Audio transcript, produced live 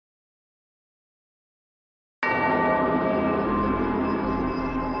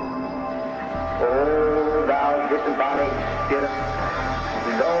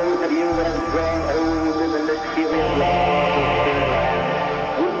grown old in the mysterious laws of fairyland,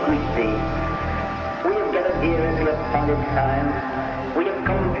 we greet thee. We have gathered here at the appointed time. We have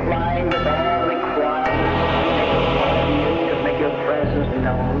complied with all requirements to make your presence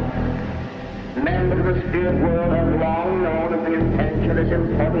known. Members of the spirit world have long known of the intention of this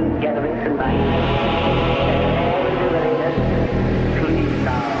important gathering tonight. And all is in readiness. Please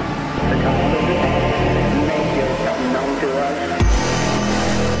now, the time is at hand. Make yourself known to us.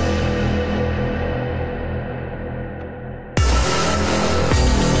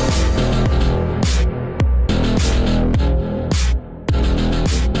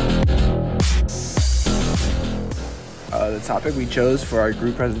 The topic we chose for our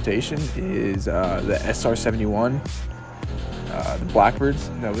group presentation is the SR-71, the Blackbirds,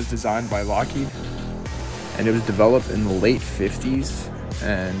 that was designed by Lockheed, and it was developed in the late 50s,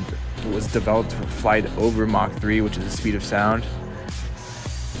 and it was developed for flight over Mach 3, which is the speed of sound,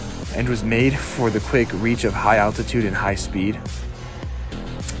 and was made for the quick reach of high altitude and high speed.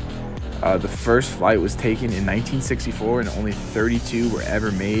 The first flight was taken in 1964, and only 32 were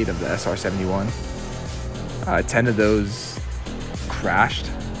ever made of the SR-71. 10 of those crashed,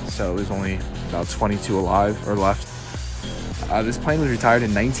 so there's only about 22 alive or left. This plane was retired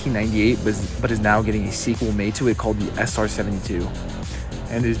in 1998, but is now getting a sequel made to it called the SR-72,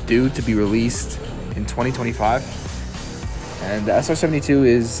 and is due to be released in 2025. And the SR-72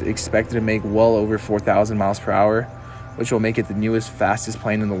 is expected to make well over 4,000 miles per hour, which will make it the newest, fastest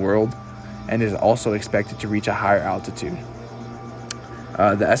plane in the world, and is also expected to reach a higher altitude.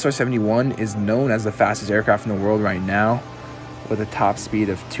 The SR-71 is known as the fastest aircraft in the world right now, with a top speed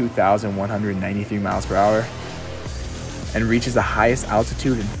of 2,193 miles per hour, and reaches the highest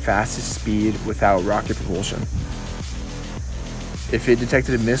altitude and fastest speed without rocket propulsion. If it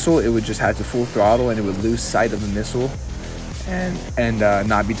detected a missile, it would just have to full throttle, and it would lose sight of the missile and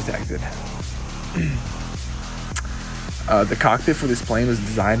not be detected. The cockpit for this plane was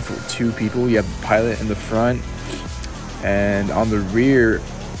designed for 2 people. You have the pilot in the front, and on the rear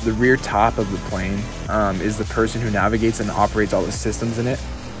top of the plane is the person who navigates and operates all the systems in it.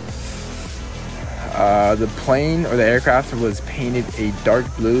 The plane or the aircraft was painted a dark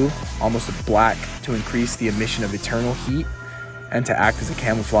blue, almost a black, to increase the emission of eternal heat and to act as a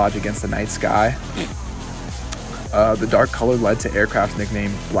camouflage against the night sky. The dark color led to aircraft's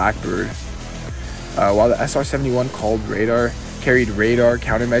nickname Blackbird. While the SR-71 carried radar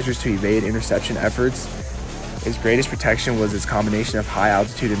countermeasures to evade interception efforts, its greatest protection was its combination of high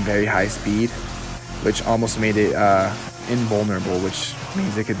altitude and very high speed, which almost made it invulnerable, which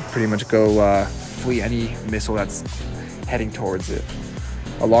means it could pretty much go flee any missile that's heading towards it.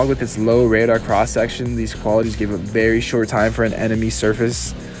 Along with its low radar cross-section, these qualities gave a very short time for an enemy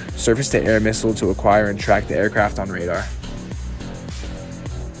surface-to-air missile to acquire and track the aircraft on radar.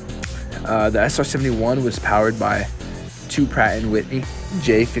 The SR-71 was powered by 2 Pratt & Whitney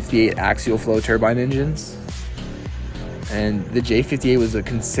J58 axial flow turbine engines. And the J58 was a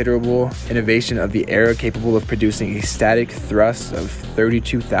considerable innovation of the era, capable of producing a static thrust of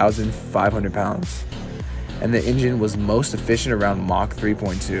 32,500 pounds. And the engine was most efficient around Mach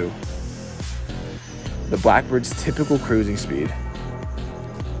 3.2. The Blackbird's typical cruising speed,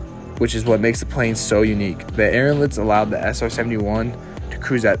 which is what makes the plane so unique. The air inlets allowed the SR-71 to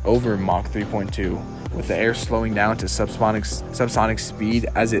cruise at over Mach 3.2, with the air slowing down to subsonic speed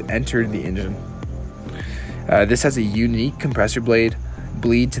as it entered the engine. This has a unique compressor bleed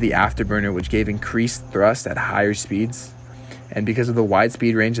to the afterburner, which gave increased thrust at higher speeds. And because of the wide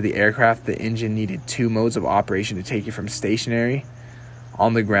speed range of the aircraft, the engine needed 2 modes of operation to take it from stationary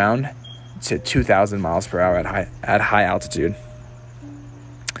on the ground to 2,000 miles per hour at high altitude.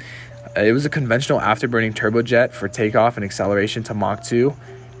 It was a conventional afterburning turbojet for takeoff and acceleration to Mach 2,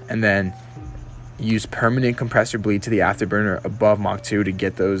 and then use permanent compressor bleed to the afterburner above Mach 2 to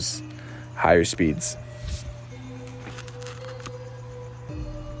get those higher speeds.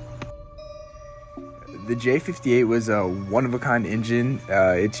 The J58 was a one-of-a-kind engine.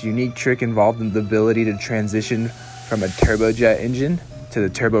 Its unique trick involved in the ability to transition from a turbojet engine to the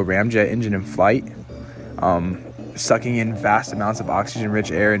turbo ramjet engine in flight, sucking in vast amounts of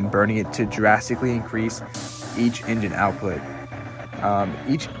oxygen-rich air and burning it to drastically increase each engine output.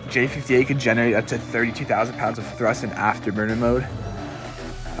 Each J58 could generate up to 32,000 pounds of thrust in afterburner mode.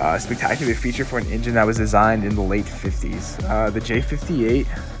 A spectacular feature for an engine that was designed in the late 50s. The J58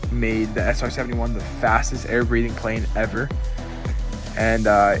 made the SR-71 the fastest air-breathing plane ever. And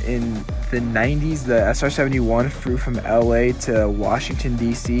in the 90s, the SR-71 flew from LA to Washington,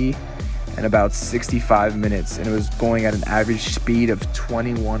 D.C. in about 65 minutes, and it was going at an average speed of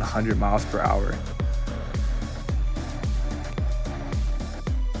 2,100 miles per hour.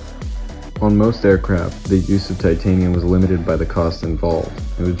 On most aircraft, the use of titanium was limited by the cost involved.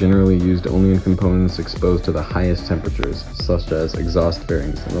 It was generally used only in components exposed to the highest temperatures, such as exhaust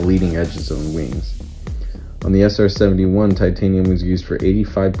fairings and the leading edges of the wings. On the SR-71, titanium was used for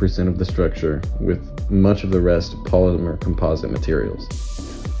 85% of the structure, with much of the rest polymer composite materials.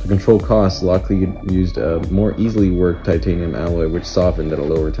 To control costs, Lockheed used a more easily worked titanium alloy which softened at a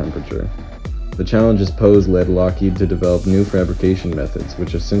lower temperature. The challenges posed led Lockheed to develop new fabrication methods,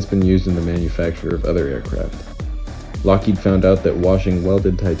 which have since been used in the manufacture of other aircraft. Lockheed found out that washing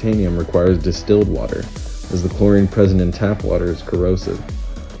welded titanium requires distilled water, as the chlorine present in tap water is corrosive.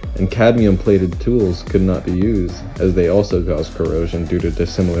 And cadmium-plated tools could not be used, as they also cause corrosion due to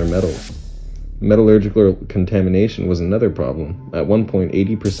dissimilar metals. Metallurgical contamination was another problem. At one point,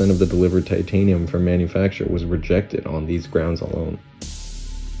 80% of the delivered titanium for manufacture was rejected on these grounds alone.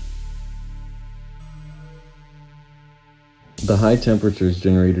 The high temperatures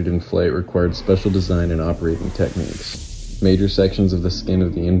generated in flight required special design and operating techniques. Major sections of the skin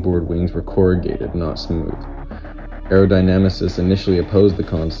of the inboard wings were corrugated, not smooth. Aerodynamicists initially opposed the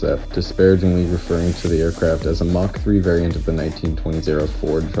concept, disparagingly referring to the aircraft as a Mach 3 variant of the 1920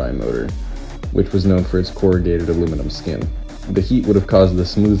 Ford Trimotor, which was known for its corrugated aluminum skin. The heat would have caused the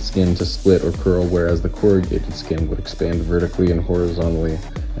smooth skin to split or curl, whereas the corrugated skin would expand vertically and horizontally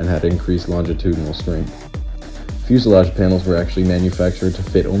and had increased longitudinal strength. Fuselage panels were actually manufactured to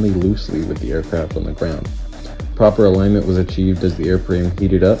fit only loosely with the aircraft on the ground. Proper alignment was achieved as the airframe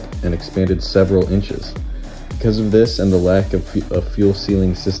heated up and expanded several inches. Because of this and the lack of a fuel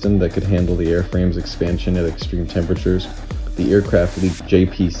sealing system that could handle the airframe's expansion at extreme temperatures, the aircraft leaked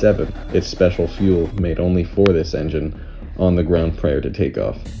JP-7, its special fuel made only for this engine, on the ground prior to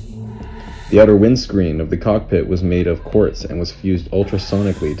takeoff. The outer windscreen of the cockpit was made of quartz and was fused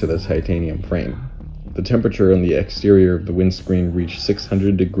ultrasonically to the titanium frame. The temperature on the exterior of the windscreen reached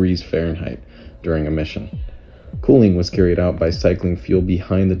 600 degrees Fahrenheit during a mission. Cooling was carried out by cycling fuel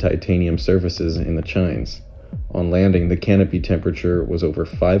behind the titanium surfaces in the chines. On landing, the canopy temperature was over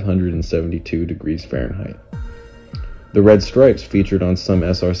 572 degrees Fahrenheit. The red stripes featured on some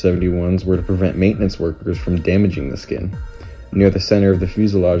SR-71s were to prevent maintenance workers from damaging the skin. Near the center of the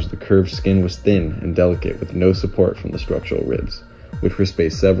fuselage, the curved skin was thin and delicate with no support from the structural ribs, which were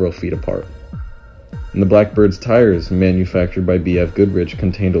spaced several feet apart. And the Blackbird's tires, manufactured by B.F. Goodrich,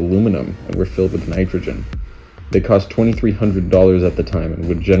 contained aluminum and were filled with nitrogen. They cost $2,300 at the time and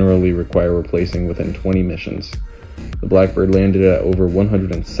would generally require replacing within 20 missions. The Blackbird landed at over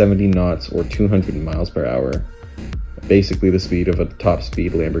 170 knots or 200 miles per hour, basically the speed of a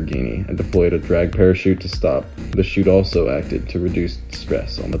top-speed Lamborghini, and deployed a drag parachute to stop. The chute also acted to reduce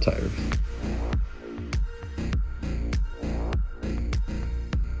stress on the tires.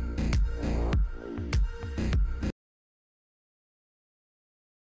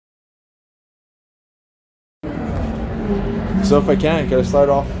 So if I can I start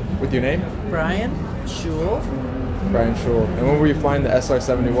off with your name? Brian Schul. Brian Schul. And when were you flying the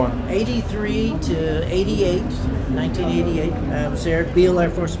SR-71? 83 to 88, 1988. I was there at Beale Air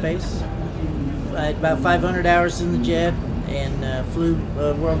Force Base. I had about 500 hours in the jet and flew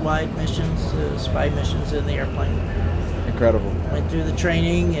worldwide missions, spy missions in the airplane. Incredible. Went through the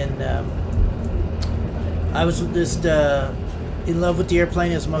training and I was just in love with the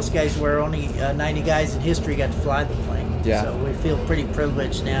airplane, as most guys were. Only 90 guys in history got to fly the plane. Yeah. So we feel pretty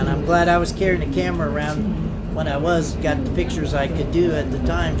privileged now, and I'm glad I was carrying a camera around when I got the pictures I could do at the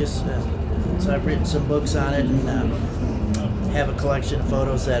time. Just so I've written some books on it and have a collection of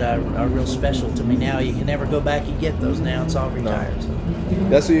photos that are real special to me now. You can never go back and get those now. It's all retired. No.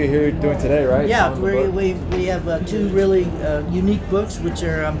 That's what you're here doing today, right? Yeah, we have two really unique books, which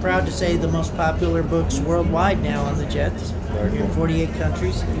are, I'm proud to say, the most popular books worldwide now on the jets. We're in 48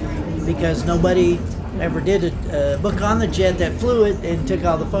 countries, because nobody ever did a book on the jet that flew it and took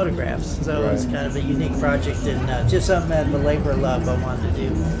all the photographs. So It's kind of a unique project and just something out of a labor of love I wanted to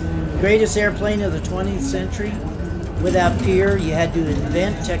do. Greatest airplane of the 20th century. Without peer, you had to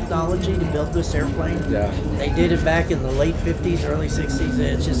invent technology to build this airplane. Yeah. They did it back in the late 50s, early 60s.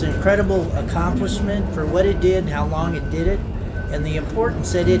 It's just an incredible accomplishment for what it did, how long it did it, and the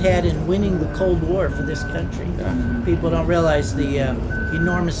importance that it had in winning the Cold War for this country. Yeah. People don't realize the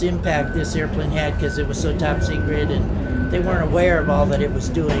enormous impact this airplane had because it was so top secret, and they weren't aware of all that it was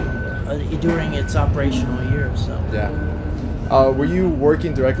doing during its operational years. So. Yeah. Were you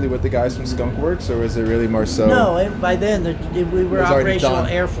working directly with the guys from Skunk Works, or was it really more so? No, by then we were operational done.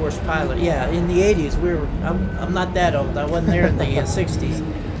 Air Force pilot. Yeah, in the 80s, I'm not that old. I wasn't there in the 60s.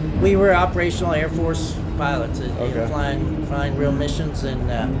 We were operational Air Force pilots, Okay. flying real missions, and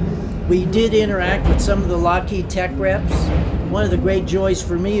we did interact with some of the Lockheed tech reps. One of the great joys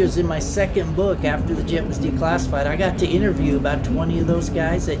for me was in my second book, after the jet was declassified, I got to interview about 20 of those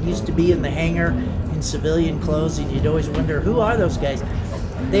guys that used to be in the hangar in civilian clothes, and you'd always wonder, who are those guys?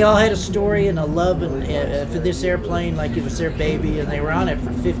 They all had a story and a love for this airplane like it was their baby, and they were on it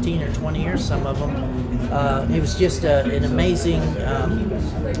for 15 or 20 years, some of them. It was just an amazing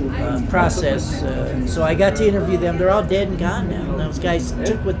process. So I got to interview them. They're all dead and gone now. Those guys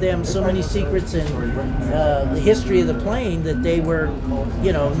took with them so many secrets and the history of the plane that they were,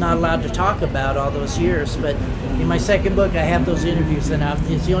 not allowed to talk about all those years. But in my second book, I have those interviews, and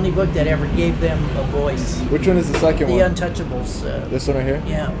it's the only book that ever gave them a voice. Which one is the second The one? Untouchables. This one right here?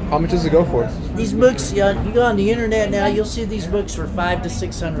 Yeah. How much does it go for? These books, you go on the internet now, you'll see these books for $500 to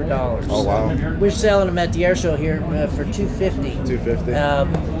 $600. Oh, wow. We're selling them at the air show here for $250.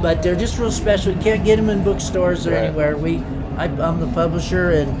 $250. But they're just real special. You can't get them in bookstores or Right. anywhere. I'm the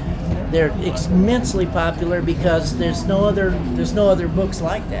publisher, and they're immensely popular because there's no other books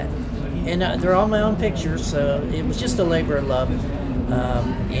like that, and they're all my own pictures. So it was just a labor of love,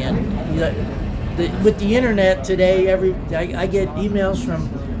 with the internet today, I get emails from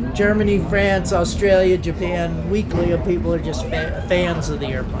Germany, France, Australia, Japan weekly of people who are just fans of the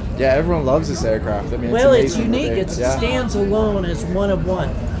airplane. Yeah, everyone loves this aircraft. I mean, Well, it's amazing unique. what they- It stands alone as one of one.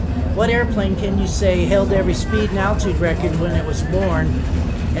 What airplane can you say held every speed and altitude record when it was born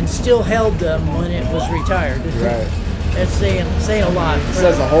and still held them when it was retired? Right. That's saying a lot. It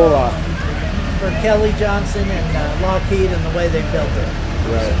says a whole lot. For Kelly Johnson and Lockheed and the way they built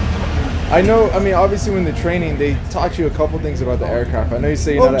it. Right. I know, obviously when the training, they taught you a couple things about the aircraft. I know you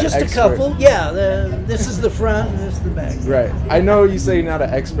say you're not an just expert. a couple. Yeah, this is the front and this is the back. Right. I know you say you're not an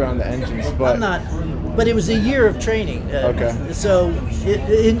expert on the engines, but... I'm not, but it was a year of training. Okay. So,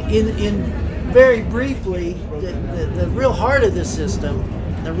 in very briefly, the real heart of the system,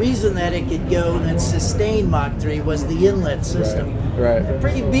 the reason that it could go and sustain Mach 3 was the inlet system. Right. A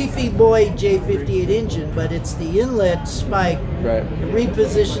pretty beefy boy J58 engine, but it's the inlet spike Right. that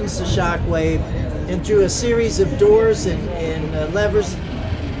repositions the shock wave, and through a series of doors and levers,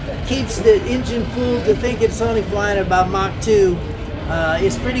 keeps the engine fooled to think it's only flying about Mach 2.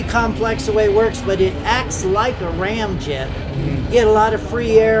 It's pretty complex the way it works, but it acts like a ramjet. You get a lot of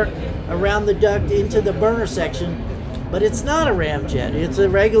free air around the duct into the burner section, but it's not a ramjet. It's a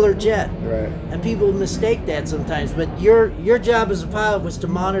regular jet. Right. And people mistake that sometimes. But your job as a pilot was to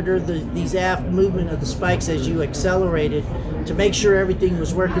monitor these aft movement of the spikes as you accelerated to make sure everything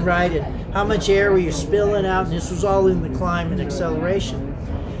was working right and how much air were you spilling out. And this was all in the climb and acceleration.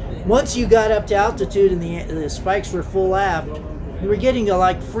 Once you got up to altitude and the spikes were full aft, you were getting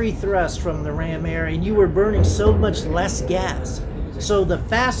a free thrust from the ram air, and you were burning so much less gas. So the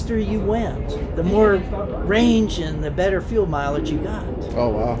faster you went, the more range and the better fuel mileage you got. Oh,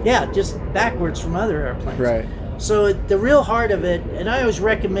 wow. Yeah, just backwards from other airplanes. Right. So the real heart of it, and I always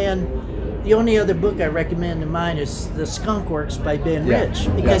recommend, the only other book I recommend in mine is The Skunk Works by Ben Yeah. Rich,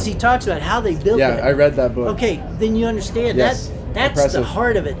 because he talks about how they built it. Yeah, I read that book. Okay, then you understand Yes. that's Impressive. the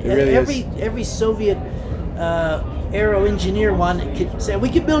heart of it. It really every Soviet aero engineer could say, we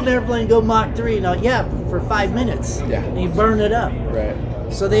could build an airplane and go Mach 3. Now, yeah, for 5 minutes. Yeah. And you burn it up. Right.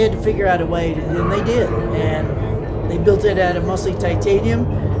 So they had to figure out a way, and they did. And they built it out of mostly titanium.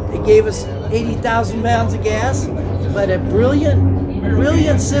 It gave us 80,000 pounds of gas, but a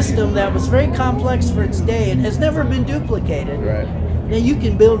brilliant system that was very complex for its day and has never been duplicated. Right. Now you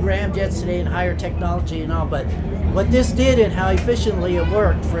can build ramjets today in higher technology and all, but what this did and how efficiently it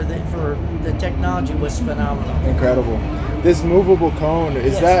worked for the technology was phenomenal. Incredible. This movable cone,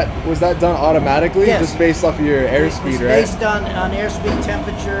 Yes. was that done automatically? Yes. Just based off of your airspeed, It's right? based on airspeed,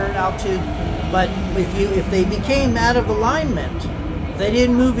 temperature, altitude. But if they became out of alignment, if they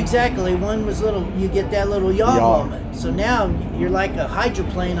didn't move exactly, one was little, you get that little yaw Yaw. moment. So now you're like a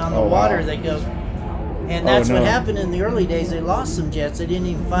hydroplane on the Oh, wow. water that goes. And that's Oh, no. what happened in the early days. They lost some jets. They didn't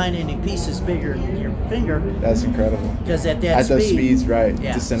even find any pieces bigger than your finger That's incredible. because at that At speed. those speeds, right?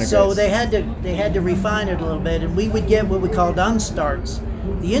 Yeah. Disintegrates. So they had to refine it a little bit, and we would get what we called unstarts.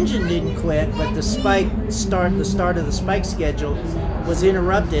 The engine didn't quit, but the start of the spike schedule was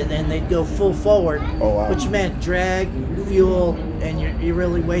interrupted, and they'd go full forward, Oh, wow. which meant drag, fuel, and you're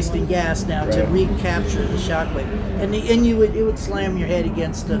really wasting gas now to Right. recapture the shock wave. And it would slam your head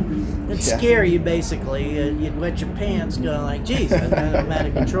against it'd Yeah. scare you basically. You'd wet your pants, going like, "Geez, I'm out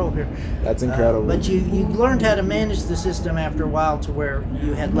of control here." That's incredible. But you learned how to manage the system after a while to where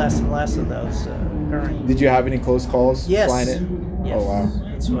you had less and less of those occurring. Did you have any close calls Yes. flying it? Yes. Oh, wow.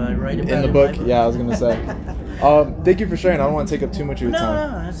 That's what I write about In the my book? Yeah, I was going to say. Thank you for sharing. I don't want to take up too much of your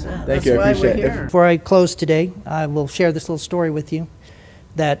time. No, Thank you. I appreciate it. Before I close today, I will share this little story with you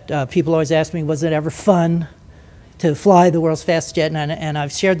that people always ask me, was it ever fun to fly the world's fastest jet? And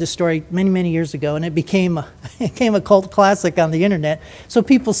I've shared this story many, many years ago, and it became a cult classic on the internet. So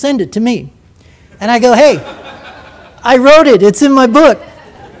people send it to me. And I go, hey, I wrote it. It's in my book.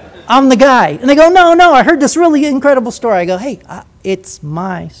 I'm the guy. And they go, no, I heard this really incredible story. I go, hey, it's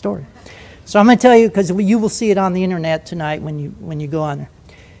my story. So I'm going to tell you, because you will see it on the internet tonight when you go on there.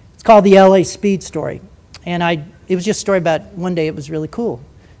 It's called the LA Speed Story. And it was just a story about one day it was really cool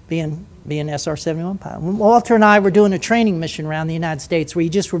being SR-71 pilot. Walter and I were doing a training mission around the United States where you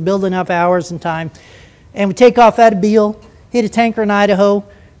just were building up hours and time. And we take off out of Beale, hit a tanker in Idaho,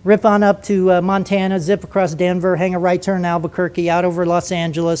 rip on up to Montana, zip across Denver, hang a right turn in Albuquerque, out over Los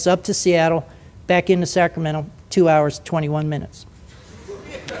Angeles, up to Seattle, back into Sacramento, 2 hours, 21 minutes.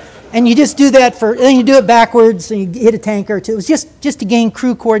 And you just do that then you do it backwards, and you hit a tanker or two. It was just to gain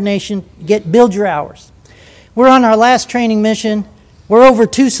crew coordination, build your hours. We're on our last training mission. We're over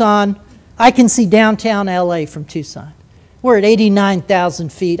Tucson. I can see downtown LA from Tucson. We're at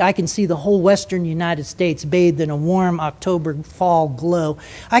 89,000 feet. I can see the whole western United States bathed in a warm October fall glow.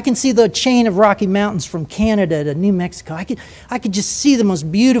 I can see the chain of Rocky Mountains from Canada to New Mexico. I could just see the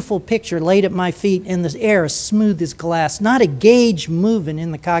most beautiful picture laid at my feet, and the air as smooth as glass. Not a gauge moving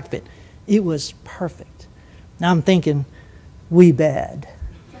in the cockpit. It was perfect. Now I'm thinking, we bad.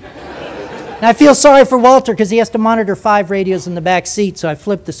 And I feel sorry for Walter because he has to monitor 5 radios in the back seat, so I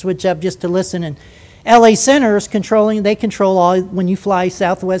flipped the switch up just to listen. And LA Center is they control all, when you fly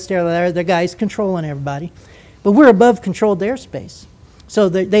Southwest Air, the guys controlling everybody. But we're above controlled airspace. So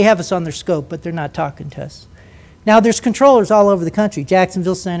they have us on their scope, but they're not talking to us. Now there's controllers all over the country.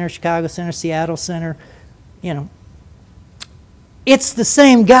 Jacksonville Center, Chicago Center, Seattle Center, you know. It's the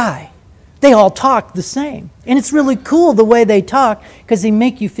same guy. They all talk the same. And it's really cool the way they talk because they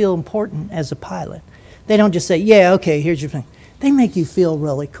make you feel important as a pilot. They don't just say, yeah, okay, here's your thing. They make you feel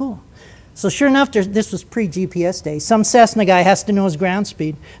really cool. So sure enough, this was pre-GPS day. Some Cessna guy has to know his ground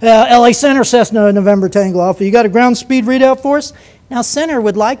speed. LA Center, Cessna, November Tango Alpha. You got a ground speed readout for us? Now Center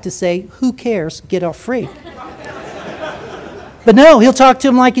would like to say, who cares, get off free. But no, he'll talk to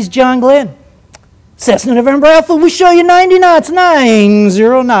him like he's John Glenn. Cessna, November Alpha, we show you 90 knots,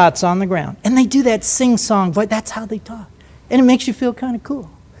 90 knots on the ground. And they do that sing-song voice. That's how they talk. And it makes you feel kind of cool.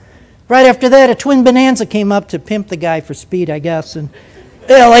 Right after that, a Twin Bonanza came up to pimp the guy for speed, I guess. And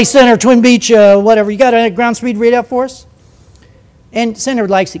LA Center, Twin Beach, whatever. You got a ground speed readout for us? And Center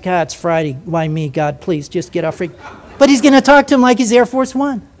likes it. God, it's Friday. Why me? God, please, just get off free. But he's going to talk to him like he's Air Force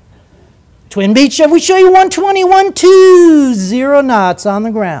One. Twin Beach, we show you 121, 20 knots on the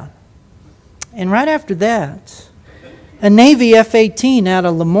ground. And right after that, a Navy F-18 out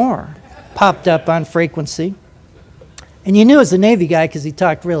of Lemoore popped up on frequency. And you knew it was a Navy guy because he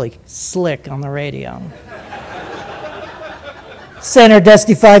talked really slick on the radio. Center,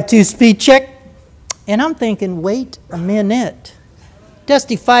 Dusty 5-2, speed check. And I'm thinking, wait a minute.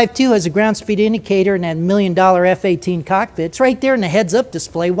 Dusty 5-2 has a ground speed indicator and that $1 million F-18 cockpit. It's right there in the heads-up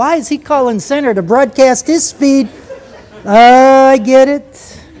display. Why is he calling Center to broadcast his speed? I get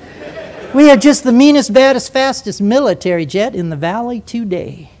it. We are just the meanest, baddest, fastest military jet in the valley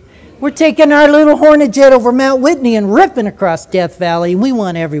today. We're taking our little Hornet jet over Mount Whitney and ripping across Death Valley. We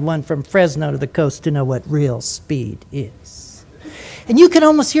want everyone from Fresno to the coast to know what real speed is. And you can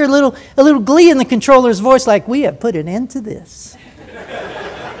almost hear a little glee in the controller's voice like, we have put an end to this.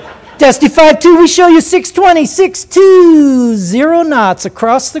 Dusty 5-2, we show you 620, 620 knots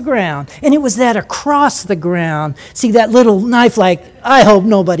across the ground. And it was that across the ground. See that little knife like, I hope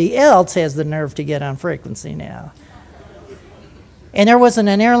nobody else has the nerve to get on frequency now. And there wasn't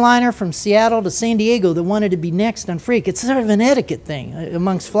an airliner from Seattle to San Diego that wanted to be next on Freak. It's sort of an etiquette thing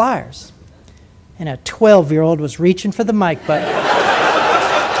amongst flyers. And a 12-year-old was reaching for the mic button.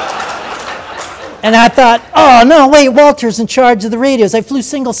 And I thought, oh, no, wait, Walter's in charge of the radios. I flew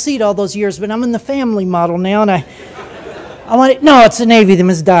single seat all those years, but I'm in the family model now, and I wanted, no, it's the Navy. They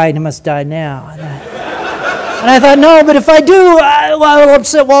must die, and they must die now. And I thought, no, but if I do, I'll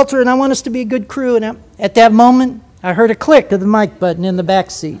upset Walter, and I want us to be a good crew. And at that moment, I heard a click of the mic button in the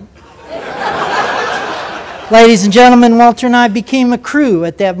back seat. Ladies and gentlemen, Walter and I became a crew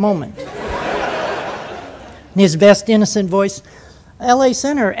at that moment. In his best innocent voice, LA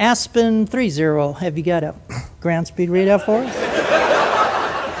Center, Aspen 30, have you got a ground speed readout for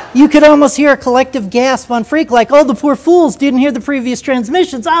us? You could almost hear a collective gasp on Freak like, oh, the poor fools didn't hear the previous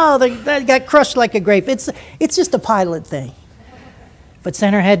transmissions. Oh, they got crushed like a grape. It's just a pilot thing. But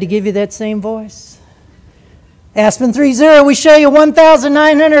Center had to give you that same voice. Aspen 30, we show you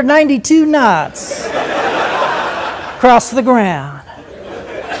 1,992 knots. across the ground.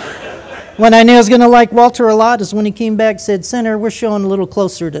 When I knew I was going to like Walter a lot is when he came back and said, Senator, we're showing a little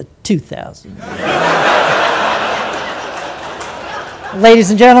closer to 2,000. Ladies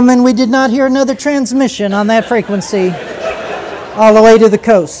and gentlemen, we did not hear another transmission on that frequency all the way to the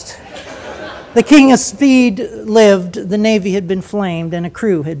coast. The King of Speed lived, the Navy had been flamed, and a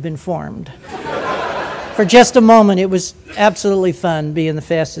crew had been formed. For just a moment, it was absolutely fun being the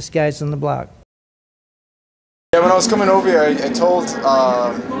fastest guys on the block. Yeah, when I was coming over here, I actually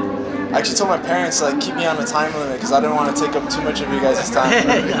told my parents to keep me on the time limit because I didn't want to take up too much of you guys' time.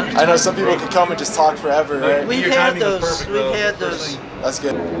 I know some people can come and just talk forever, right? We've had those. We've had those. That's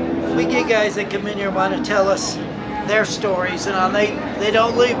good. We get guys that come in here and want to tell us their stories, and they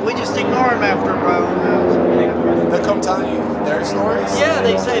don't leave. We just ignore them after a while. They'll come telling you their stories? Yeah,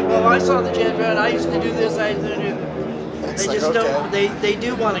 they say, well, I saw the jet run. I used to do this. I used to do that. They just okay. don't. They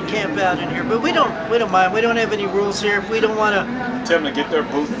do want to camp out in here, but we don't mind. We don't have any rules here. If we don't want to, tell them to get their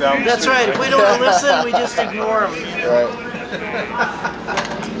booth down. That's right. If we don't want to listen, we just ignore them. Right.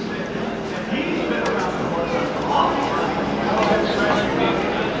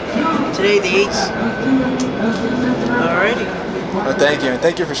 Today the 8th. Alrighty. Well, thank you, and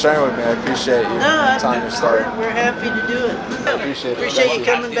thank you for sharing with me. I appreciate you telling your story. We're happy to do it. Appreciate it. Appreciate you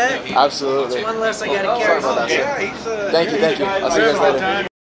coming back. Absolutely. One less I got to carry home. Thank you. I'll see you guys later.